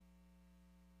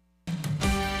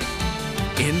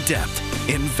in-depth,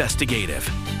 investigative.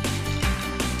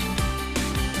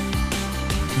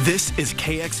 This is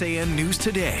KXAN News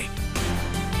Today.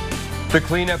 The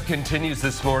cleanup continues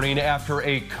this morning after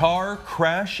a car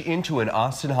crashed into an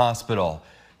Austin hospital.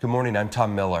 Good morning, I'm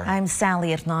Tom Miller. I'm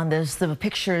Sally Hernandez. The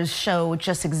pictures show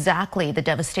just exactly the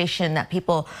devastation that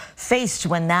people faced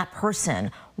when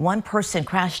one person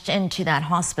crashed into that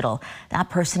hospital.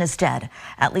 That person is dead.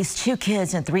 At least 2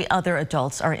 kids and 3 other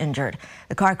adults are injured.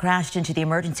 The car crashed into the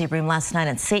emergency room last night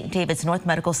at St. David's North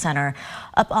Medical Center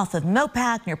up off of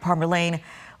Mopac near Palmer Lane.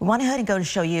 We went ahead and go to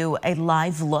show you a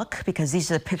live look because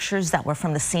these are the pictures that were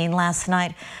from the scene last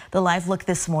night. The live look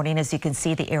this morning, as you can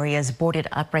see, the area is boarded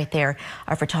up right there.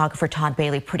 Our photographer Todd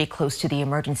Bailey pretty close to the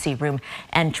emergency room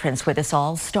entrance where this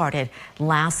all started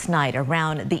last night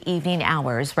around the evening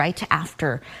hours, right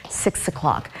after 6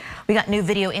 o'clock. We got new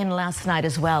video in last night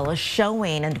as well,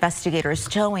 showing investigators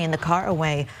towing the car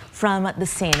away from the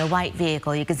scene, a white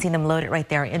vehicle. You can see them load it right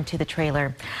there into the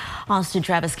trailer. Austin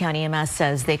Travis County EMS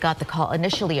says they got the call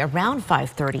initially around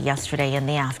 5:30 yesterday in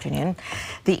the afternoon.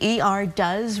 The ER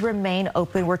does remain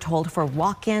open, we're told, for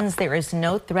walk-ins. There is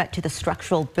no threat to the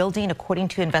structural building, according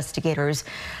to investigators.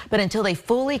 But until they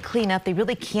fully clean up, they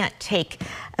really can't take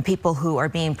people who are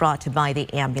being brought by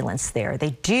the ambulance there.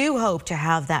 They do hope to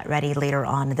have that ready later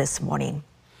on this morning.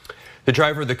 The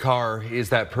driver of the car is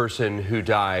that person who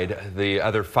died. The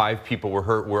other 5 people were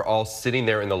hurt. We're all sitting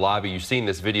there in the lobby. You've seen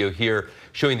this video here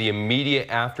showing the immediate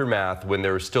aftermath when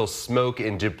there was still smoke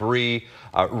and debris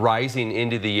rising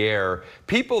into the air.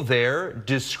 People there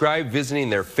describe visiting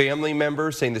their family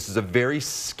members, saying this is a very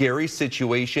scary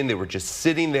situation. They were just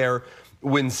sitting there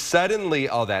when suddenly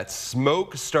all that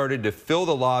smoke started to fill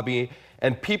the lobby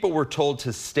and people were told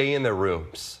to stay in their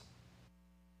rooms.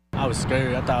 I was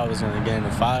scared. I thought I was going to get in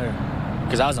the fire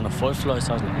because I was on the 4th floor,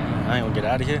 so I was like, I ain't going to get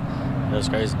out of here. It was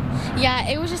crazy. Yeah,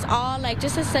 it was just all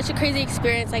such a crazy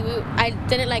experience. I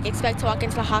didn't expect to walk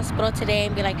into the hospital today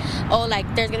and be like, oh,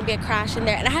 there's going to be a crash in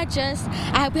there. And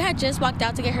we had just walked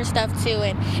out to get her stuff too.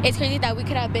 And it's crazy that we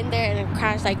could have been there and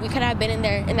crashed. We could have been in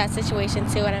there in that situation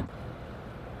too. And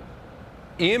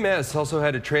EMS also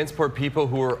had to transport people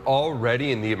who were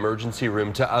already in the emergency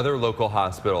room to other local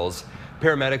hospitals.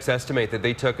 Paramedics estimate that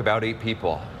they took about 8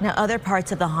 people. Now, other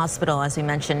parts of the hospital, as we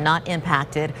mentioned, not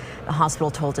impacted. The hospital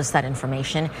told us that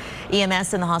information.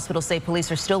 EMS and the hospital say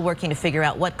police are still working to figure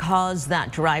out what caused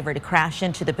that driver to crash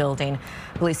into the building.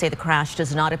 Police say the crash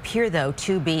does not appear, though,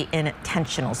 to be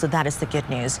intentional. So that is the good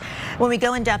news. When we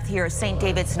go in depth here, St.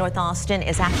 David's North Austin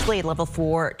is actually a level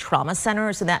 4 trauma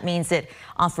center. So that means it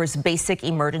offers basic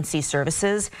emergency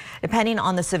services. Depending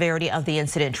on the severity of the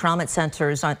incident, trauma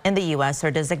centers in the U.S.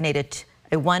 are designated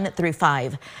a 1 through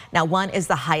 5. Now, 1 is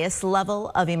the highest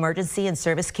level of emergency and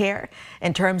service care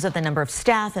in terms of the number of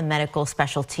staff and medical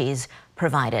specialties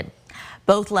provided.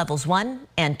 Both levels 1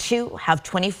 and 2 have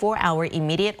 24-hour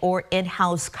immediate or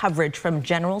in-house coverage from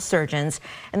general surgeons.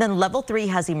 And then level 3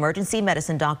 has emergency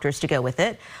medicine doctors to go with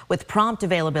it, with prompt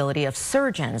availability of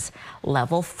surgeons.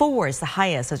 Level 4 is the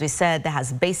highest, as we said, that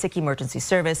has basic emergency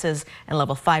services, and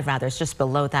level 5 rather is just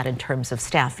below that in terms of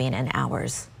staffing and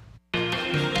hours.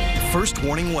 First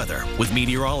warning weather with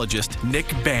meteorologist Nick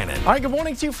Bannon. All right, good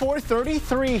morning to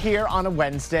 4:33 here on a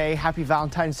Wednesday. Happy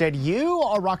Valentine's Day to you.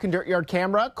 Our Rockin' Dirt Yard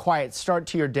camera. Quiet start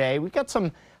to your day. We've got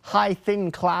some high, thin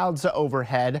clouds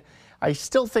overhead. I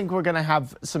still think we're going to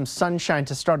have some sunshine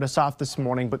to start us off this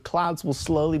morning, but clouds will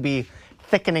slowly be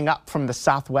thickening up from the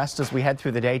southwest as we head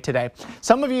through the day today.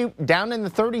 Some of you down in the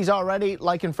 30s already,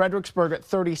 like in Fredericksburg at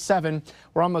 37.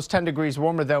 We're almost 10 degrees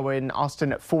warmer, though, in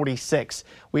Austin at 46.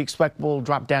 We expect we'll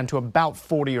drop down to about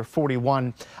 40 or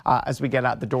 41 as we get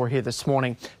out the door here this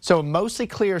morning. So mostly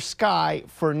clear sky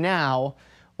for now.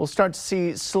 We'll start to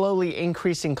see slowly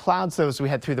increasing clouds, though, as we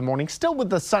head through the morning, still with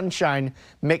the sunshine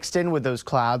mixed in with those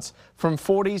clouds, from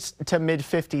 40s to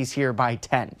mid-50s here by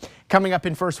 10. Coming up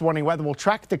in First Warning Weather, we'll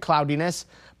track the cloudiness,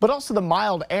 but also the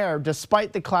mild air.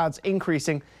 Despite the clouds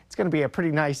increasing, it's going to be a pretty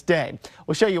nice day.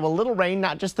 We'll show you a little rain,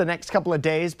 not just the next couple of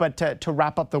days, but to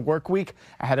wrap up the work week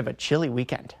ahead of a chilly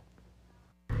weekend.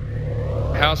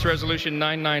 House Resolution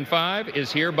 995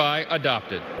 is hereby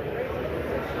adopted.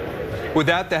 With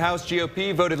that, the House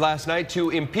GOP voted last night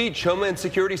to impeach Homeland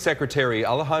Security Secretary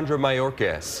Alejandro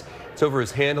Mayorkas. It's over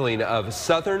his handling of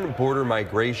southern border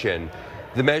migration.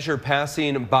 The measure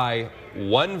passing by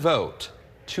 1 vote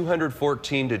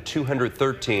 214 to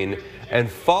 213 and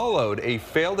followed a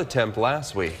failed attempt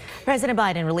last week. President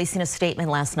Biden releasing a statement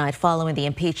last night following the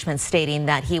impeachment, stating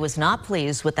that he was not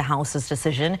pleased with the House's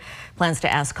decision. Plans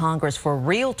to ask Congress for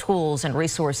real tools and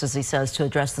resources, he says, to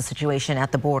address the situation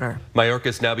at the border.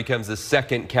 Mayorkas now becomes the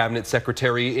second cabinet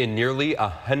secretary in nearly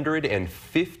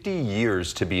 150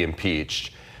 years to be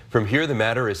impeached. From here, the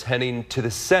matter is heading to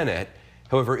the Senate.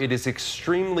 However, it is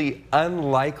extremely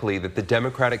unlikely that the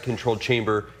Democratic-controlled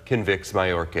chamber convicts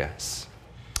Mayorkas.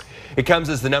 It comes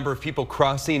as the number of people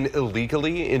crossing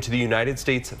illegally into the United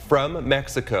States from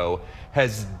Mexico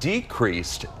has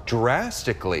decreased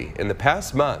drastically in the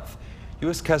past month.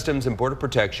 U.S. Customs and Border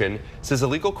Protection says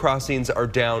illegal crossings are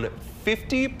down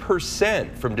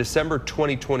 50% from December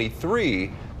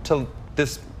 2023 to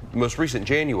this most recent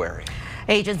January.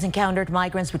 Agents encountered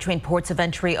migrants between ports of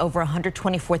entry over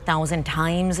 124,000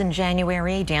 times in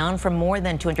January, down from more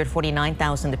than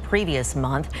 249,000 the previous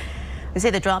month. They say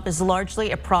the drop is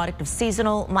largely a product of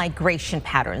seasonal migration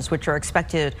patterns, which are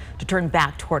expected to turn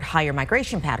back toward higher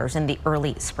migration patterns in the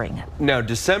early spring. Now,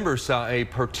 December saw a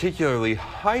particularly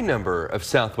high number of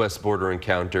southwest border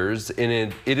encounters,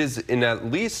 and it is in at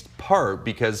least part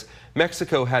because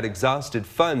Mexico had exhausted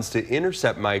funds to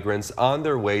intercept migrants on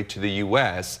their way to the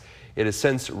U.S. It has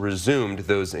since resumed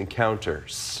those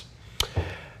encounters.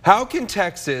 How can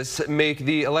Texas make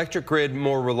the electric grid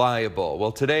more reliable?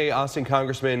 Well, today, Austin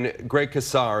Congressman Greg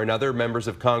Casar and other members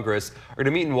of Congress are going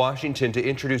to meet in Washington to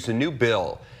introduce a new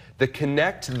bill. The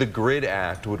Connect the Grid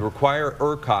Act would require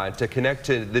ERCOT to connect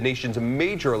to the nation's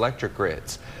major electric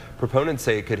grids. Proponents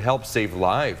say it could help save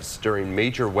lives during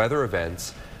major weather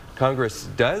events. Congress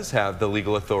does have the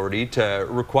legal authority to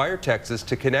require Texas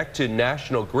to connect to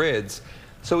national grids,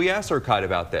 so we asked ERCOT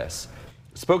about this.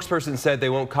 Spokesperson said they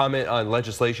won't comment on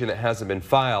legislation that hasn't been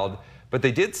filed, but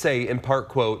they did say, in part,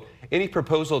 quote, any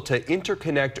proposal to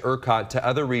interconnect ERCOT to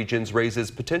other regions raises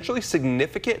potentially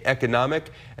significant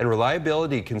economic and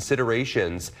reliability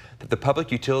considerations that the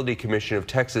Public Utility Commission of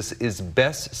Texas is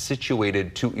best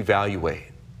situated to evaluate.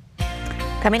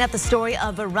 Coming up, the story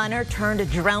of a runner turned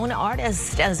drone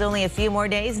artist, as only a few more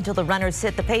days until the runners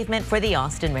hit the pavement for the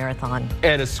Austin Marathon.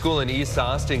 And a school in East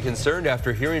Austin concerned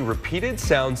after hearing repeated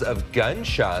sounds of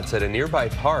gunshots at a nearby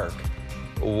park.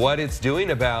 What it's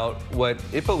doing about what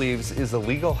it believes is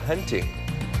illegal hunting.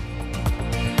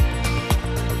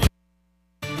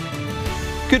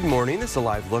 Good morning. This is a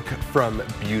live look from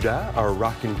Buda, our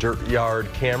Rock and Dirt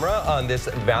Yard camera on this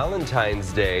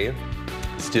Valentine's Day.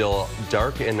 Still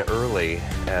dark and early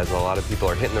as a lot of people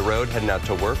are hitting the road, heading out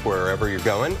to work, wherever you're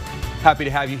going. Happy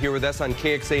to have you here with us on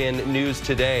KXAN News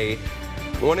today.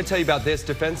 I want to tell you about this.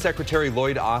 Defense Secretary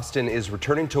Lloyd Austin is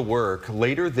returning to work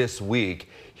later this week.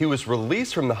 He was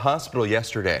released from the hospital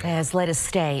yesterday. Has let us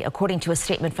stay. According to a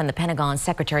statement from the Pentagon,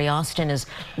 Secretary Austin is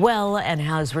well and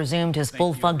has resumed his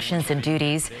full functions and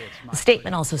duties. The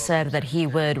statement also said that he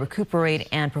would recuperate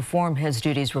and perform his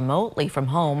duties remotely from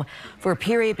home for a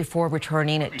period before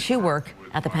returning to work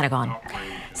at the Pentagon.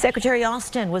 Secretary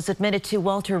Austin was admitted to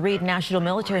Walter Reed National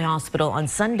Military Hospital on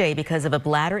Sunday because of a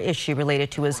bladder issue related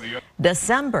to his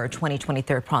December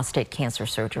 2023 prostate cancer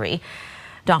surgery.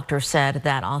 Doctors said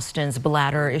that Austin's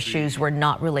bladder issues were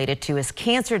not related to his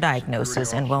cancer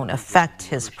diagnosis and won't affect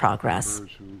his progress.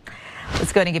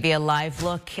 Let's go and give you a live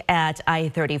look at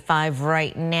I-35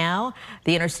 right now.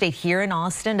 The interstate here in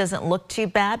Austin doesn't look too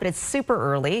bad, but it's super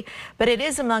early. But it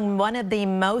is among one of the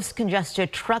most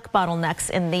congested truck bottlenecks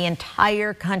in the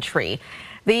entire country.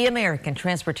 The American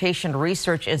Transportation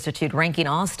Research Institute ranking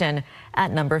Austin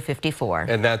at number 54.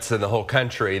 And that's in the whole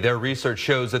country. Their research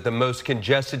shows that the most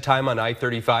congested time on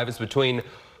I-35 is between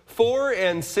 4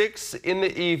 and 6 in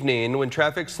the evening, when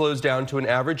traffic slows down to an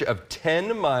average of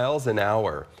 10 miles an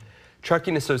hour.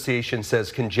 Trucking Association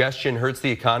says congestion hurts the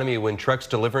economy when trucks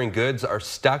delivering goods are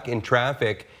stuck in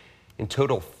traffic. In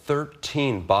total,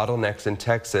 13 bottlenecks in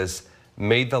Texas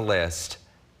made the list.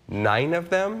 9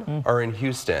 of them are in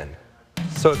Houston.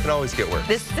 So it can always get worse.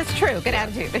 This is true. Good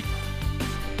attitude.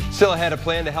 Still ahead, a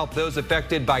plan to help those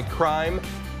affected by crime.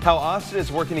 How Austin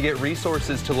is working to get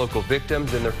resources to local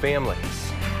victims and their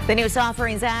families. The news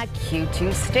offerings at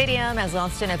Q2 Stadium as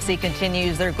Austin FC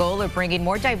continues their goal of bringing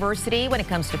more diversity when it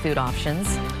comes to food options.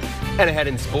 And ahead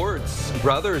in sports,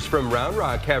 brothers from Round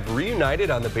Rock have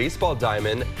reunited on the baseball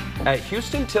diamond at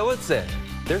Houston Tillotson.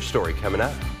 Their story coming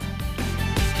up.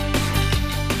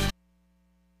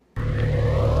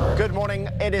 Good morning.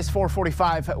 morning. It is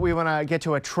 4:45. We want to get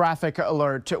to a traffic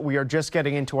alert. We are just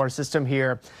getting into our system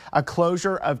here. A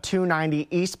closure of 290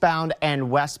 eastbound and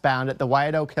westbound at the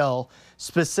White Oak Hill,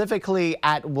 specifically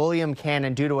at William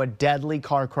Cannon, due to a deadly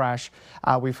car crash.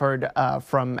 We've heard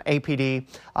from APD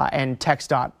and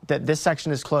TxDOT that this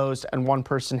section is closed and one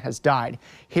person has died.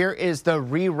 Here is the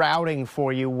rerouting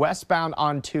for you. Westbound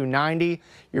on 290,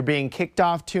 you're being kicked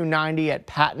off 290 at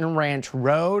Patton Ranch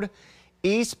Road.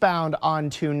 Eastbound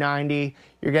on 290,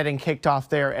 you're getting kicked off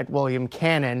there at William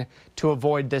Cannon to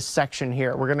avoid this section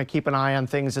here. We're going to keep an eye on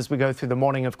things as we go through the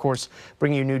morning, of course,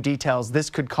 bring you new details. This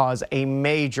could cause a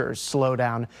major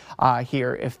slowdown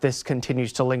here if this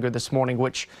continues to linger this morning,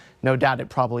 which no doubt it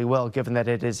probably will, given that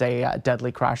it is a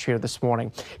deadly crash here this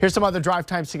morning. Here's some other drive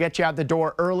times to get you out the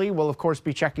door early. We'll, of course,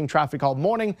 be checking traffic all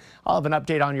morning. I'll have an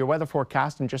update on your weather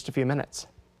forecast in just a few minutes.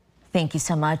 Thank you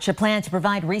so much. A plan to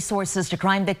provide resources to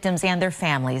crime victims and their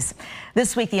families.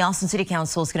 This week, the Austin City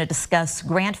Council is going to discuss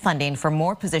grant funding for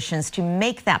more positions to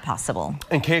make that possible.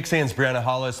 And KXAN's Brianna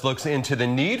Hollis looks into the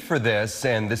need for this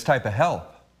and this type of help.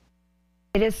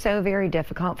 It is so very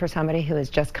difficult for somebody who has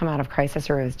just come out of crisis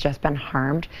or has just been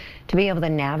harmed to be able to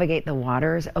navigate the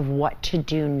waters of what to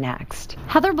do next.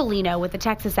 Heather Bellino with the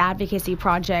Texas Advocacy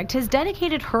Project has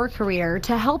dedicated her career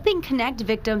to helping connect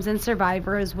victims and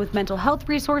survivors with mental health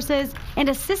resources and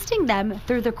assisting them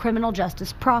through the criminal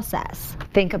justice process.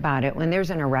 Think about it. When there's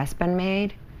an arrest been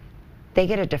made, they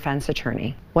get a defense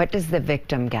attorney. What does the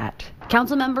victim get?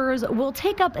 Council members will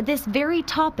take up this very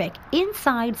topic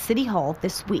inside City Hall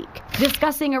this week,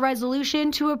 discussing a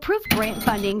resolution to approve grant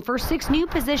funding for 6 new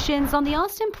positions on the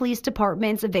Austin Police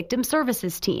Department's Victim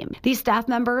Services team. These staff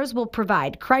members will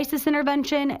provide crisis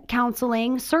intervention,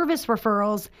 counseling, service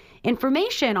referrals,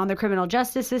 information on the criminal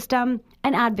justice system,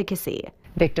 and advocacy.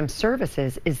 Victim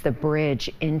Services is the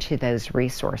bridge into those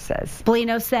resources.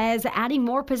 Bellino says adding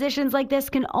more positions like this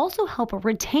can also help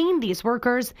retain these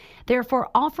workers, therefore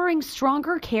offering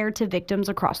stronger care to victims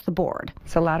across the board.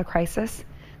 It's a lot of crisis.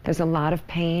 There's a lot of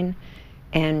pain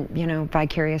and,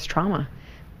 vicarious trauma.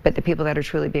 But the people that are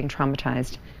truly being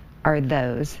traumatized are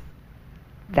those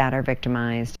that are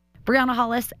victimized. Brianna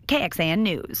Hollis, KXAN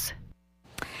News.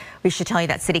 We should tell you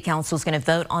that City Council is going to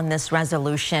vote on this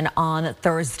resolution on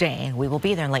Thursday. We will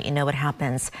be there and let you know what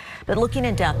happens. But looking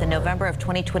in depth, in November of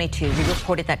 2022, we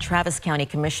reported that Travis County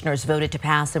commissioners voted to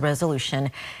pass a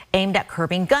resolution aimed at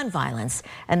curbing gun violence.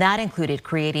 And that included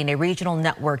creating a regional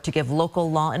network to give local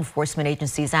law enforcement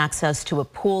agencies access to a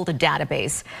pooled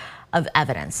database of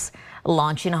evidence,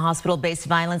 launching a hospital-based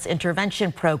violence intervention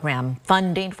program,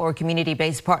 funding for a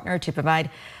community-based partner to provide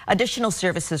additional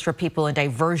services for people in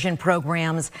diversion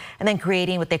programs, and then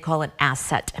creating what they call an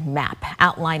asset map,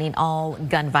 outlining all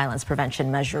gun violence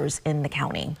prevention measures in the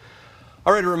county.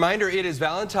 All right, a reminder, it is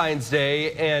Valentine's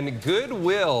Day, and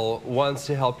Goodwill wants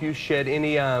to help you shed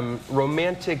any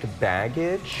romantic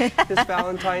baggage this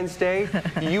Valentine's Day.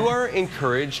 You are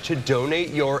encouraged to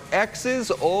donate your ex's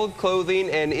old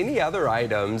clothing and any other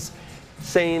items,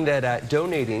 saying that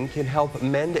donating can help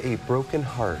mend a broken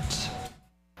heart.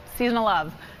 Season of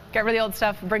love. Get rid of the old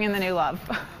stuff, bring in the new love.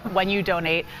 When you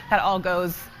donate, that all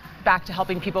goes back to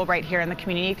helping people right here in the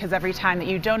community, because every time that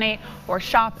you donate or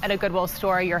shop at a Goodwill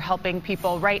store, you're helping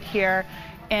people right here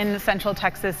in Central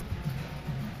Texas.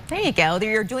 There you go.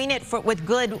 You're doing it with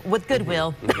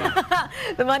Goodwill.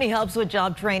 The money helps with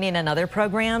job training and other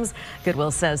programs.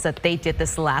 Goodwill says that they did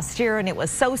this last year and it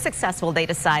was so successful they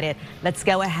decided, let's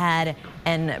go ahead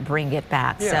and bring it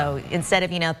back. Yeah. So instead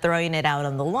of throwing it out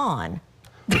on the lawn.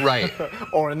 Right.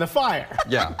 Or in the fire.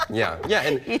 Yeah.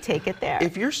 And you take it there.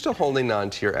 If you're still holding on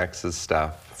to your ex's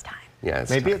stuff, it's time. Yeah,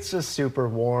 maybe it's just super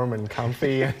warm and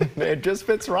comfy and it just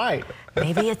fits right.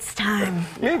 Maybe it's time.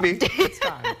 Maybe. It's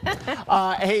time.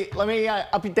 Hey, let me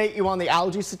update you on the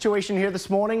algae situation here this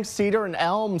morning. Cedar and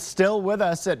elm still with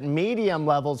us at medium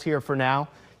levels here for now.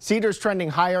 Cedar's trending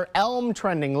higher, elm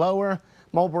trending lower.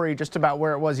 Mulberry just about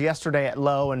where it was yesterday at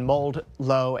low, and mold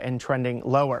low and trending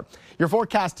lower. Your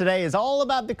forecast today is all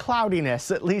about the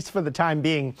cloudiness, at least for the time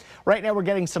being. Right now we're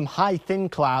getting some high thin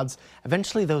clouds.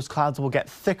 Eventually those clouds will get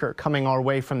thicker coming our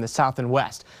way from the south and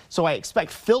west. So I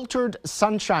expect filtered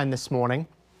sunshine this morning.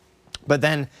 But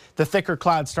then the thicker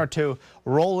clouds start to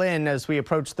roll in as we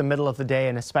approach the middle of the day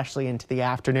and especially into the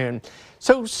afternoon.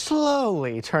 So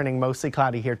slowly turning mostly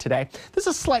cloudy here today. There's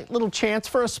a slight little chance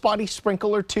for a spotty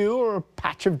sprinkle or two or a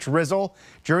patch of drizzle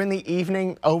during the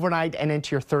evening, overnight, and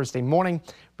into your Thursday morning.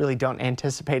 Really don't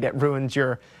anticipate it ruins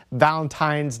your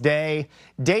Valentine's Day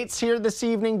dates here this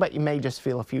evening, but you may just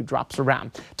feel a few drops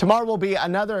around. Tomorrow will be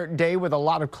another day with a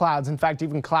lot of clouds, in fact,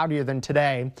 even cloudier than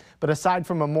today. But aside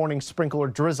from a morning sprinkle or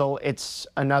drizzle, it's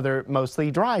another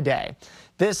mostly dry day.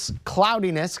 This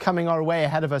cloudiness coming our way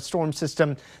ahead of a storm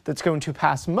system that's going to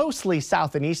pass mostly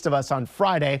south and east of us on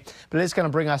Friday, but it is going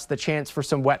to bring us the chance for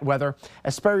some wet weather,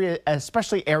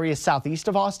 especially areas southeast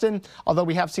of Austin, although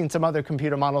we have seen some other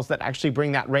computer models that actually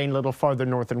bring that rain a little farther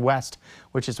north and west,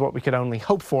 which is what we could only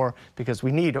hope for because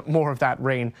we need more of that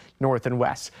rain north and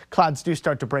west. Clouds do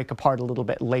start to break apart a little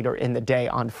bit later in the day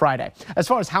on Friday. As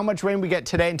far as how much rain we get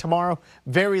today and tomorrow,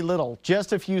 very little.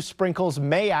 Just a few sprinkles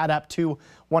may add up to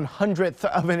 1/100th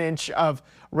of an inch of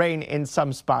rain in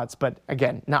some spots, but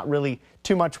again, not really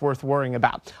too much worth worrying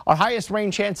about. Our highest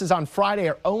rain chances on Friday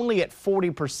are only at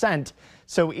 40%,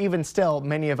 so even still,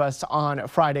 many of us on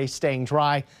Friday staying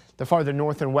dry. The farther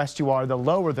north and west you are, the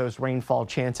lower those rainfall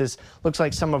chances. Looks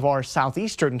like some of our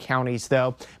southeastern counties,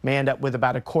 though, may end up with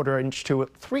about 1/4 inch to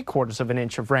 3/4 of an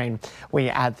inch of rain when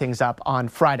you add things up on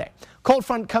Friday. Cold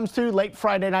front comes through late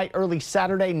Friday night, early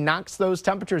Saturday, knocks those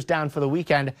temperatures down for the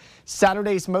weekend.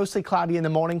 Saturday's mostly cloudy in the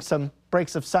morning, some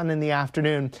breaks of sun in the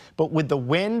afternoon, but with the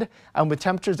wind and with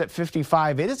temperatures at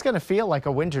 55, it is going to feel like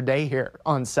a winter day here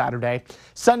on Saturday.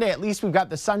 Sunday, at least we've got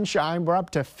the sunshine. We're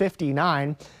up to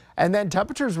 59. And then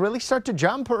temperatures really start to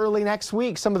jump early next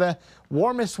week. Some of the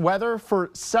warmest weather for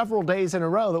several days in a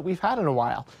row that we've had in a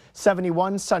while.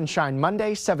 71 sunshine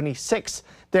Monday, 76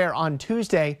 there on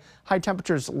Tuesday. High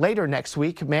temperatures later next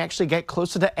week may actually get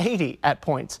closer to 80 at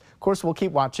points. Of course, we'll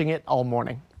keep watching it all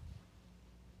morning.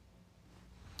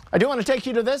 I do want to take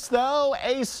you to this, though,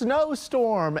 a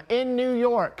snowstorm in New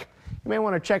York. You may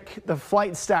want to check the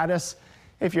flight status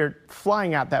if you're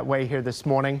flying out that way here this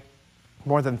morning.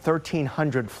 More than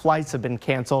 1,300 flights have been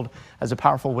canceled as a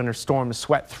powerful winter storm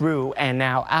swept through and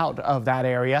now out of that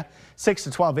area. 6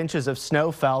 to 12 inches of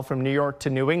snow fell from New York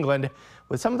to New England,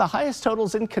 with some of the highest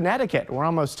totals in Connecticut, where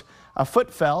almost a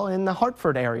foot fell in the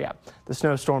Hartford area. The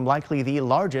snowstorm likely the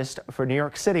largest for New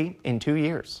York City in 2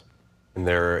 years. And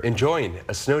they're enjoying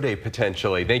a snow day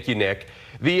potentially. Thank you, Nick.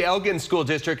 The Elgin School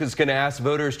District is going to ask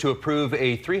voters to approve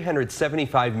a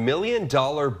 $375 million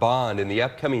bond in the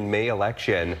upcoming May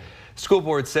election. School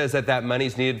board says that money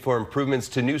is needed for improvements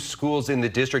to new schools in the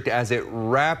district as it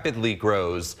rapidly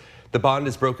grows. The bond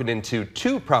is broken into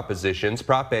 2 propositions.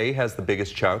 Prop A has the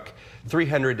biggest chunk,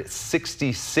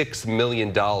 $366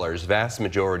 million, vast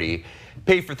majority.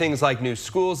 Pay for things like new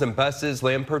schools and buses,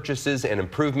 land purchases and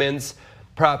improvements.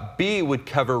 Prop B would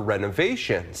cover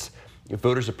renovations. If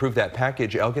voters approve that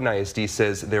package, Elgin ISD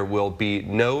says there will be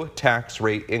no tax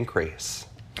rate increase.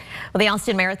 Well, the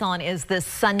Austin Marathon is this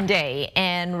Sunday,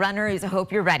 and runners, I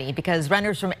hope you're ready, because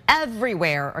runners from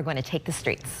everywhere are going to take the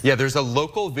streets. Yeah, there's a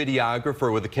local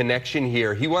videographer with a connection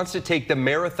here. He wants to take the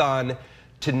marathon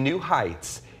to new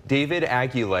heights. David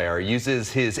Aguilar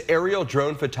uses his aerial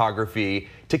drone photography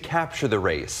to capture the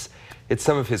race. It's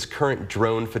some of his current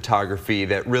drone photography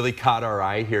that really caught our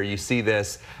eye here. You see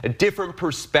this, a different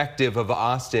perspective of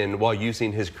Austin while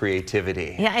using his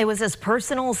creativity. Yeah, it was his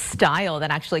personal style that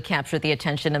actually captured the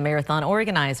attention of marathon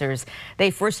organizers.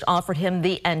 They first offered him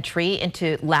the entry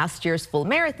into last year's full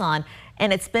marathon,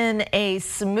 and it's been a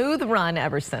smooth run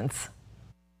ever since.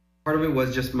 Part of it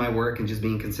was just my work and just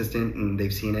being consistent, and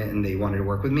they've seen it and they wanted to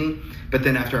work with me. But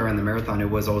then after I ran the marathon, it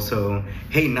was also,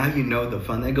 hey, now you know the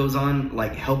fun that goes on,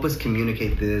 like help us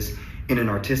communicate this in an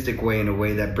artistic way, in a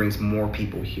way that brings more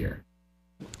people here.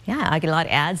 Yeah, Aguilar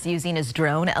adds using his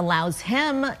drone allows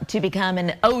him to become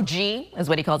an OG, is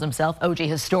what he calls himself, OG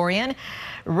historian.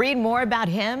 Read more about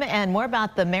him and more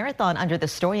about the marathon under the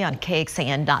story on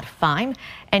KXAN.5,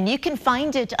 and you can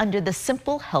find it under the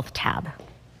Simple Health tab.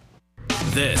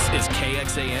 This is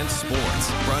KXAN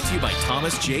Sports, brought to you by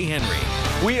Thomas J. Henry.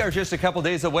 We are just a couple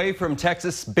days away from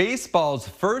Texas baseball's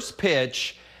first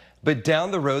pitch, but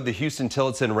down the road, the Houston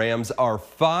Tillotson Rams are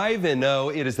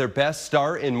 5-0. It is their best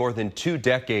start in more than 2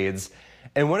 decades.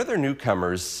 And one of their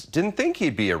newcomers didn't think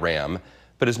he'd be a Ram,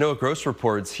 but as Noah Gross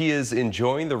reports, he is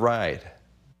enjoying the ride.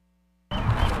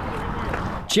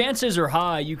 Chances are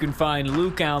high you can find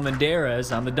Luke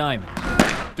Almendarez on the diamond.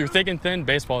 Through thick and thin,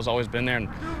 baseball has always been there,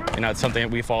 and it's something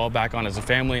that we fall back on as a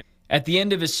family. At the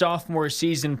end of his sophomore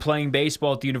season playing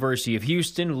baseball at the University of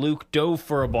Houston, Luke dove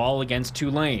for a ball against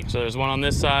Tulane. So there's one on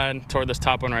this side, toward this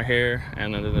top one right here,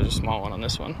 and then there's a small one on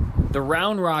this one. The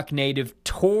Round Rock native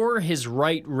tore his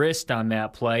right wrist on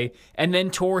that play and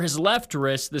then tore his left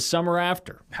wrist the summer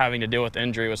after. Having to deal with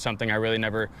injury was something I really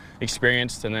never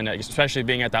experienced, and then especially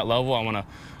being at that level, I want to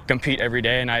compete every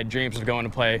day, and I had dreams of going to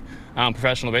play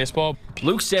professional baseball.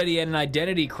 Luke said he had an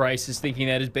identity crisis thinking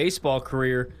that his baseball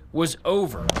career was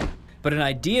over. But an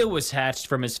idea was hatched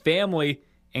from his family,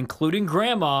 including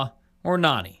Grandma, or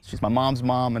Nani. She's my mom's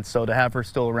mom, and so to have her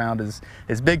still around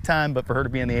is big time, but for her to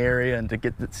be in the area and to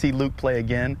get to see Luke play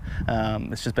again,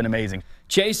 it's just been amazing.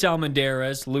 Chase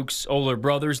Almendarez, Luke's older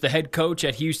brother, is the head coach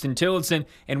at Houston Tillotson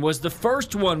and was the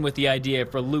first one with the idea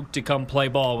for Luke to come play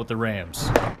ball with the Rams.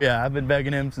 Yeah, I've been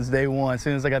begging him since day one. As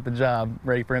soon as I got the job,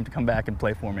 ready for him to come back and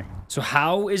play for me. So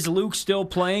how is Luke still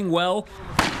playing? Well,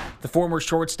 the former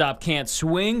shortstop can't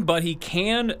swing, but he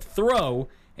can throw.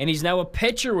 And he's now a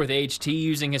pitcher with HT,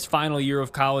 using his final year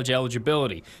of college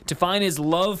eligibility. To find his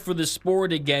love for the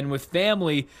sport again with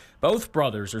family, both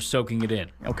brothers are soaking it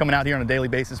in. Coming out here on a daily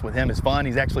basis with him is fun.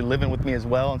 He's actually living with me as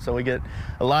well, and so we get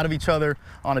a lot of each other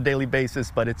on a daily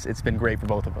basis, but it's been great for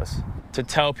both of us. To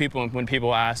tell people, when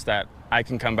people ask that I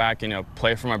can come back and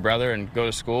play for my brother and go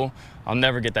to school, I'll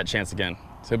never get that chance again.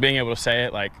 So being able to say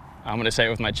it, like I'm going to say it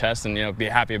with my chest and be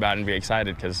happy about it and be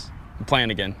excited because I'm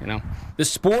playing again, The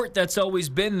sport that's always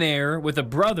been there with a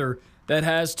brother that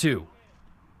has too.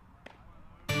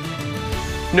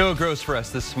 Noah Gross for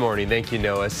us this morning. Thank you,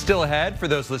 Noah. Still ahead for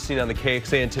those listening on the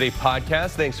KXAN Today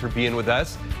podcast. Thanks for being with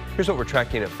us. Here's what we're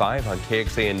tracking at 5 on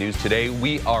KXAN News Today.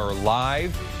 We are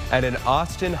live at an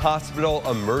Austin hospital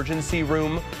emergency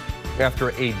room after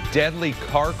a deadly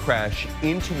car crash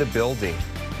into the building.